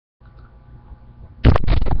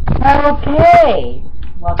Okay,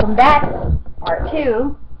 welcome back. Part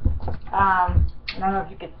 2. I don't know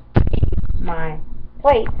if you can see my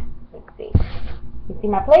plate. Let's see. You see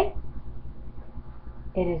my plate?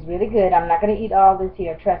 It is really good. I'm not going to eat all this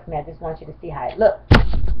here. Trust me, I just want you to see how it looks.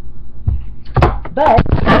 But it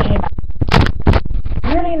came out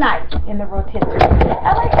really nice in the rotisserie.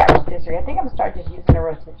 I like that rotisserie. I think I'm going to start just using the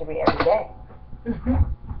rotisserie every day.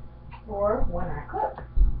 Or when I cook.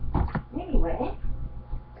 Anyway,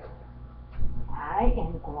 I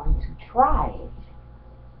am going to try it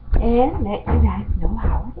and let you guys know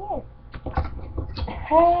how it is.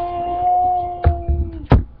 Hey,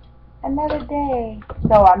 another day.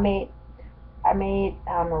 So I made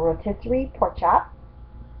a rotisserie pork chop,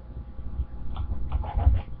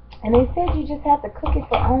 and they said you just have to cook it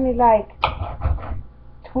for only like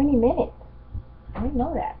 20 minutes. I didn't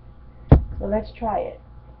know that. So let's try it.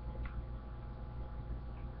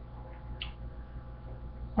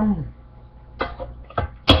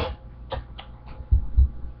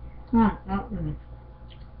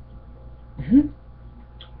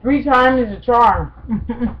 Three times is a charm.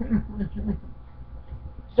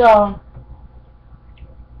 So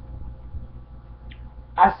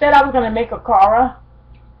I said I was going to make a kara,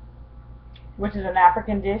 which is an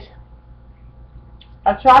African dish.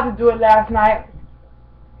 I tried to do it last night.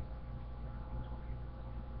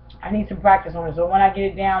 I need some practice on it, so when I get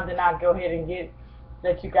it down, then I'll go ahead and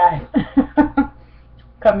let you guys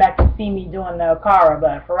come back to see me doing the kara.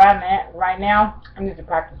 But for right now, I need to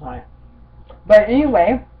practice on it. But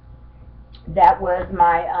anyway, that was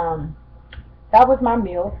my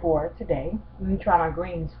meal for today. Let me try my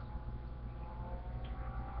greens.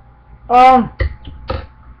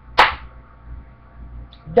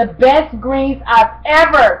 The best greens I've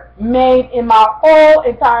ever made in my whole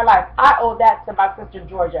entire life. I owe that to my sister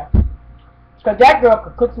Georgia, because that girl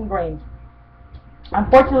could cook some greens.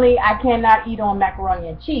 Unfortunately, I cannot eat on macaroni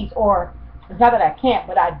and cheese, or it's not that I can't,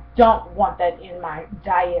 but I don't want that in my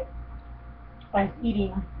diet as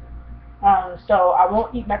eating. So I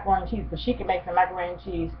won't eat macaroni and cheese, but she can make some macaroni and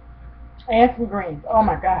cheese and some greens. Oh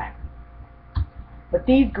my God. But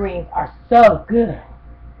these greens are so good.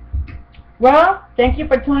 Well, thank you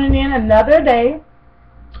for tuning in another day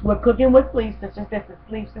with Cooking with Sleep Sisters. This is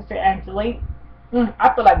Sleep Sister Angelique.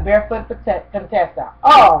 I feel like barefoot contestant.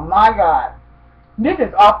 Oh my God. This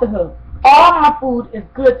is off the hook. All my food is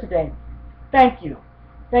good today. Thank you.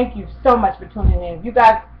 Thank you so much for tuning in. If you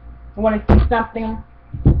guys want to see something,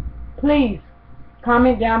 please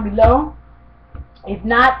comment down below. If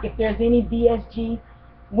not, if there's any BSG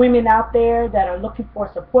women out there that are looking for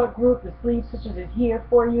a support group, the Sleep Sisters is here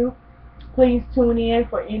for you. Please tune in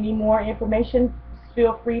for any more information.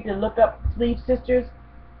 Feel free to look up Sleep Sisters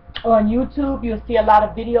on YouTube. You'll see a lot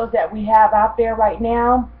of videos that we have out there right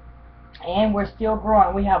now, and we're still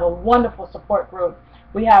growing. We have a wonderful support group.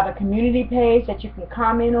 We have a community page that you can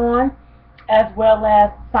comment on, as well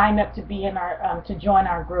as sign up to be in our to join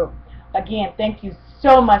our group. Again, thank you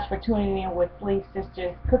so much for tuning in with Sleep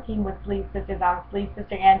Sisters, Cooking with Sleep Sisters. I'm Sleep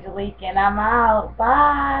Sister Angelique, and I'm out.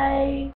 Bye.